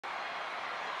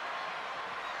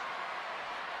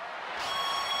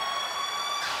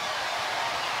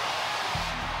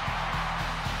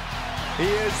He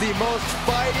is the most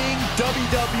fighting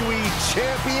WWE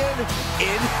champion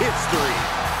in history.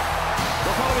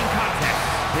 The following contest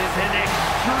is an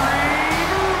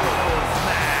Extreme Rules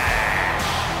match.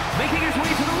 Making his way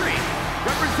to the ring,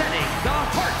 representing the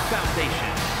Hart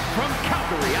Foundation from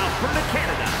Calgary, Alberta,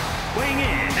 Canada, weighing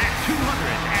in at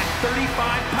 235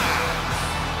 pounds,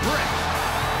 Bret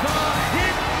the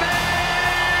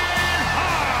Hitman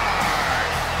Hart.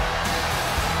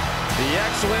 The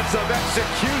excellence of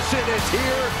execution is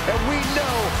here, and we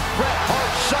know Bret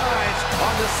Hart shines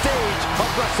on the stage of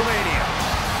WrestleMania.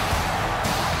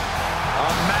 A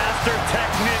master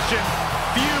technician.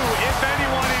 Few, if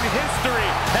anyone in history,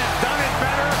 has done it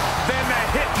better than the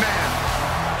Hitman.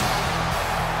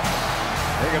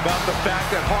 Think about the fact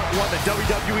that Hart won the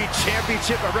WWE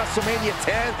Championship at WrestleMania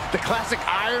 10, the classic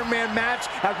Iron Man match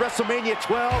at WrestleMania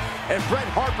 12, and Bret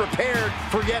Hart prepared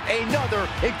for yet another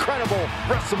incredible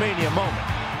WrestleMania moment.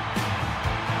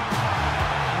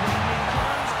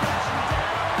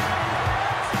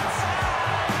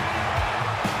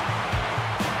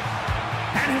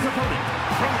 And his opponent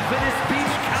from Venice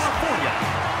Beach, California,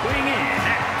 weighing in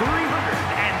at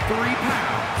 303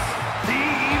 pounds, the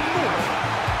Immortal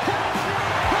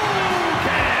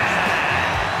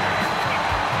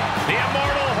The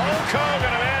Immortal Hulk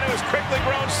Hogan, a man who has quickly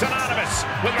grown synonymous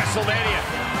with WrestleMania.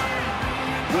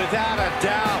 Without a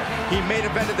doubt, he main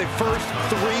evented the first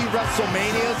 3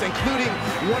 WrestleManias, including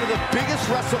one of the biggest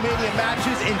WrestleMania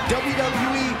matches in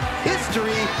WWE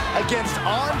history against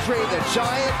Andre the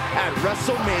Giant at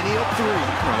WrestleMania 3.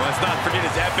 Well, let's not forget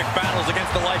his epic battles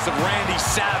against the likes of Randy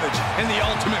Savage and the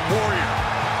Ultimate Warrior.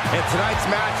 And tonight's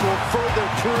match will further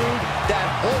prove that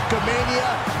Hulkamania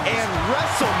and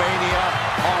WrestleMania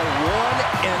are one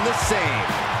and the same.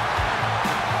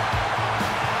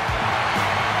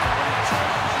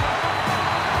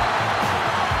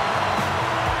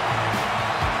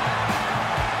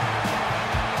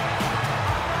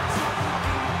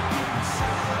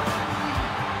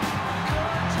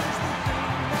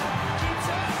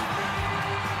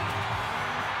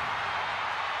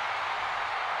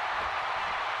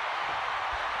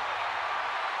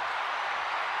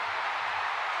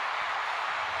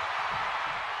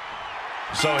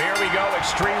 So here we go,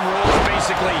 Extreme Rules.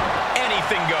 Basically,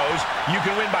 anything goes. You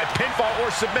can win by pinfall or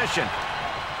submission.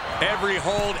 Every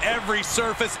hold, every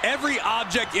surface, every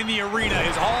object in the arena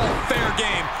is all fair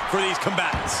game for these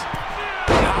combatants.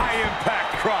 High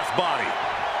impact crossbody.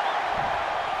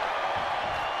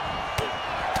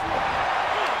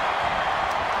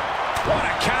 What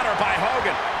a counter by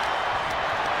Hogan.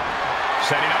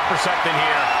 Setting up for something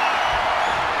here.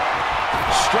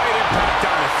 Straight impact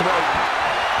down the throat.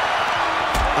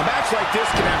 A match like this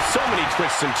can have so many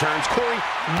twists and turns. Corey,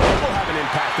 what will have an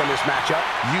impact on this matchup?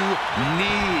 You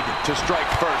need to strike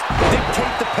first.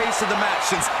 Dictate the pace of the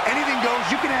match. Since anything goes,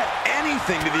 you can add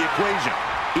anything to the equation.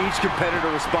 Each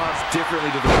competitor responds differently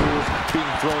to the rules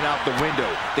being thrown out the window.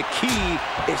 The key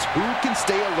is who can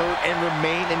stay alert and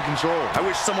remain in control. I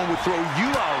wish someone would throw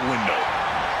you out a window.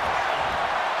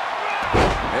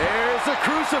 There's the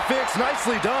crucifix.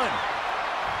 Nicely done.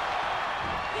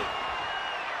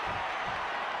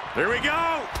 Here we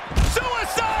go.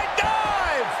 Suicide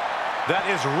dive! That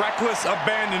is reckless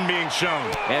abandon being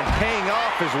shown. And paying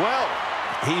off as well.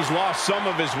 He's lost some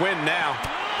of his wind now.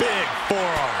 Big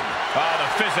forearm. Oh, the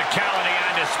physicality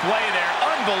on display there.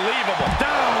 Unbelievable.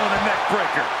 Down on a neck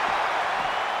breaker.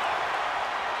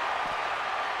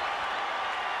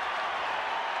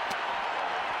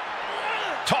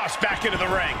 Tossed back into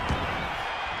the ring.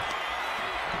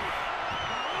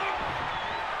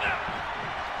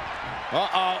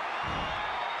 Uh-oh.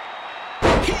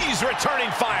 He's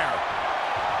returning fire.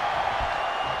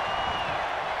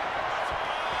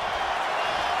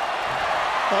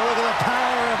 Oh, look at the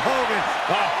power of Hogan.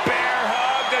 A bear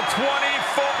hug to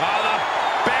 24. Oh, the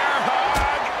bear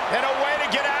hug. And a way to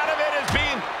get out of it is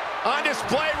being on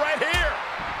display right here.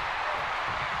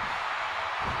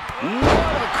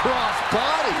 What a cross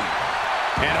body.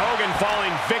 And Hogan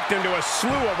falling victim to a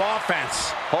slew of offense.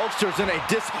 Hulkster's in a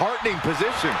disheartening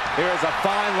position. There is a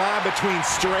fine line between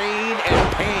strain and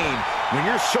pain when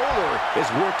your shoulder is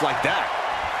worked like that.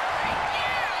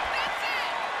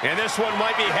 And this one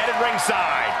might be headed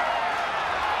ringside.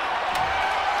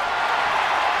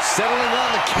 Settling on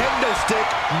the kendo stick.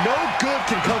 No good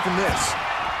can come from this.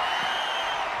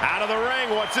 Out of the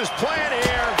ring, what's his plan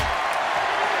here?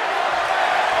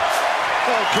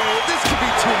 Okay, this could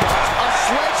be too much. A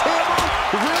sledgehammer?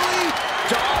 Really?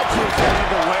 Dodge was out of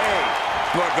the way.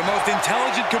 Look, the most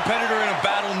intelligent competitor in a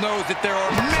battle knows that there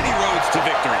are many roads to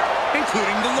victory,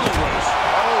 including the low roads.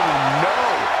 Oh, no.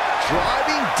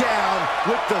 Driving down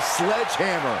with the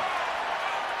sledgehammer.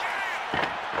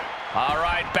 All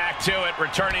right, back to it,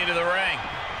 returning to the ring.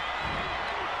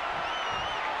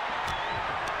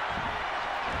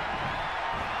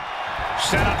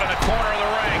 Set up in the corner of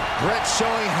the ring. Bret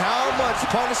showing how much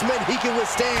punishment he can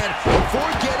withstand before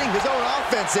getting his own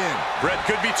offense in. Bret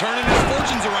could be turning his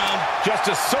fortunes around. Just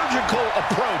a surgical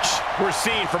approach we're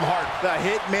seeing from Hart. The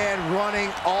Hitman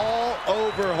running all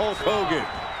over Hulk Hogan.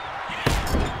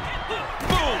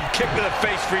 Boom! Kick to the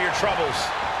face for your troubles.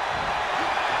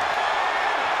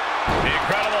 The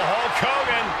incredible Hulk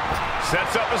Hogan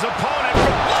sets up his opponent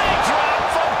for leg drop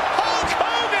from Hulk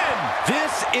Hogan.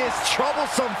 This is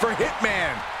troublesome for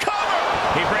Hitman. Cover!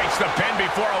 He breaks the pin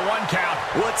before a 1 count.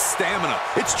 What stamina.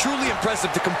 It's truly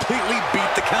impressive to completely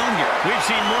beat the count here. We've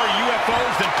seen more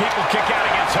UFOs than people kick out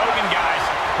against Hogan, guys.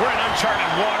 We're in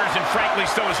uncharted waters, and frankly,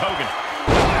 so is Hogan.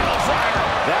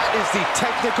 That is the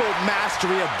technical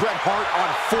mastery of Bret Hart on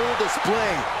full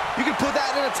display. You can put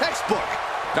that in a textbook.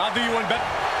 I'll do you one better.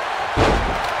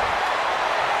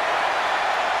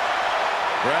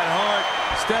 Bret Hart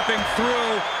stepping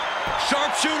through.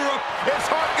 Sharpshooter up. Is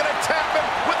Hart gonna tap him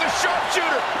with the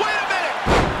sharpshooter? Wait a minute!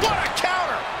 What a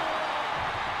counter!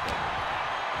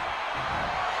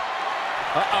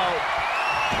 Uh-oh.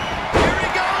 Here he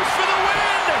goes for the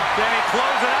win! Then he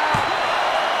closes it out.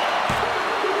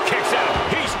 Kicks out.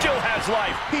 He still has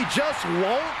life. He just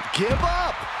won't give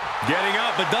up. Getting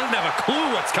up, but doesn't have a clue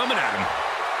what's coming at him.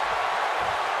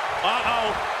 Uh-oh.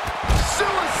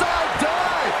 Suicide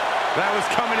dive. That was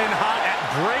coming in hot at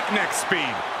breakneck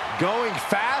speed. Going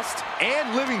fast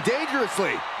and living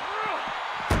dangerously.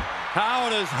 How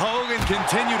does Hogan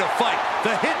continue to fight?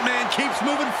 The Hitman keeps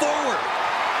moving forward.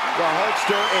 The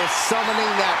Hulkster is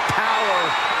summoning that power.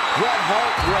 Bret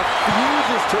Hart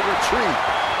refuses to retreat.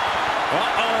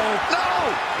 Uh-oh. No!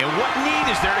 And what need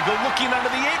is there to go looking under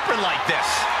the apron like this?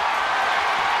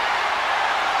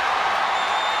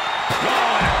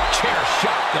 Oh, and a chair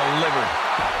shot delivered.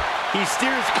 He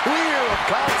steers clear of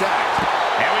contact.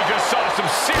 And we just saw some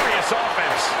serious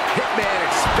offense. Hitman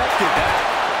expected that.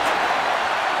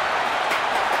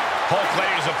 Hulk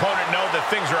letting his opponent know that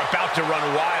things are about to run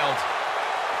wild.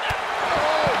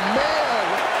 Oh, man.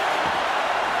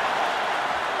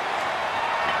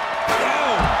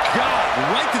 Oh, God,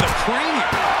 right to the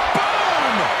cranium.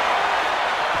 Boom!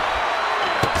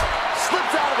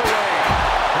 Slips out of the way.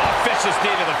 Oh, vicious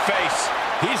knee to the face.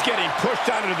 He's getting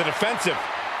pushed out into the defensive.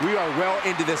 We are well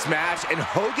into this match, and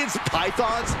Hogan's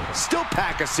pythons still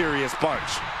pack a serious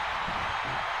punch.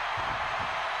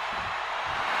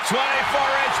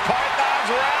 24-inch pythons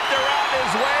wrapped around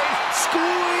his waist.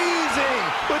 Squeezing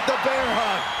with the bear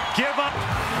hug. Give up.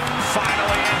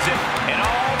 Finally ends it. And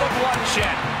all the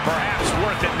bloodshed. Perhaps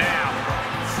worth it now.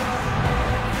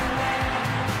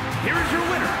 Here is your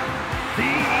winner, the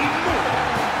Immortal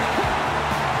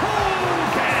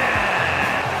Hogan.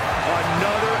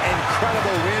 Another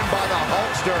incredible win by the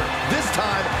Hulkster. This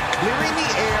time, clearing the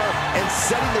air and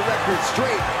setting the record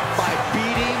straight by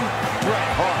beating Bret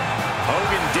Hart.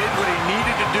 Hogan did what he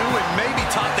needed to do and maybe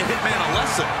taught the Hitman a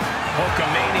lesson.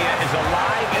 Hulkamania is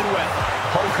alive and well.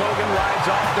 Hulk Hogan rides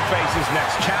off to face his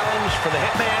next challenge for the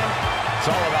Hitman. It's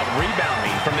all about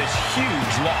rebounding from this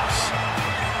huge loss.